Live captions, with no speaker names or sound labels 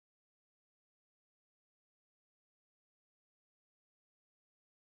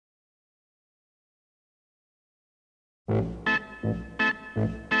Well,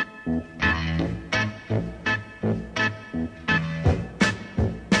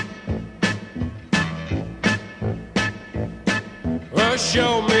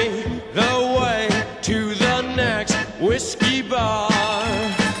 show me the way to the next whiskey bar.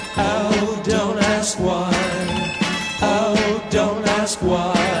 Oh, don't ask why. Oh, don't ask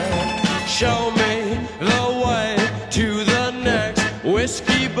why. Show me the way to the next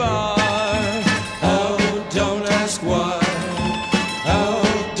whiskey bar. Oh, don't ask why. Oh,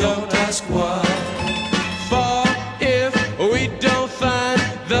 don't ask why. For if we don't find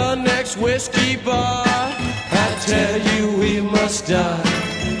the next whiskey bar, I tell you we must die.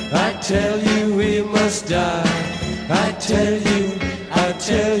 I tell you we must die. I tell you, I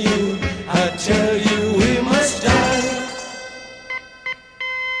tell you, I tell you we must die.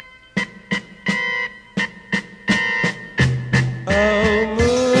 Oh,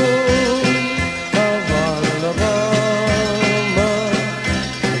 moon of Alabama,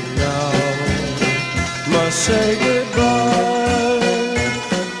 now must say goodbye.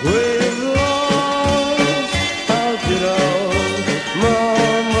 We've lost our good old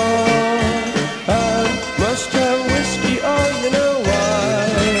mama. I must have whiskey, oh, you know why.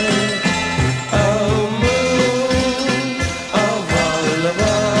 Oh, moon of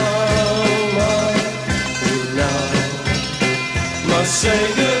Alabama, now must say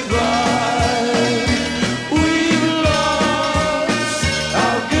goodbye. We've lost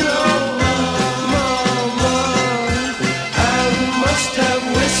our good old mama. I must have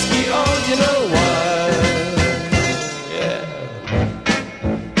whiskey, oh, you know why. Yeah.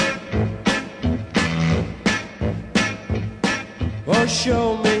 Oh, show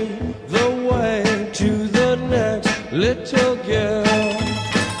me the way to the next little girl.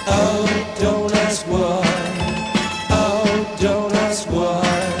 Oh, don't ask why. Oh, don't ask why.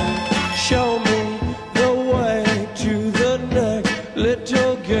 Show me the way to the next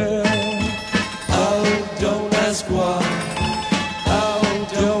little girl. Oh, don't ask why. Oh,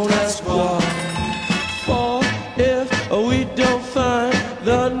 don't ask why. For if we don't find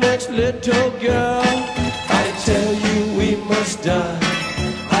the next little girl, I tell you we must die.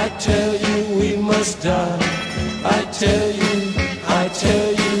 I tell you we must die. I tell you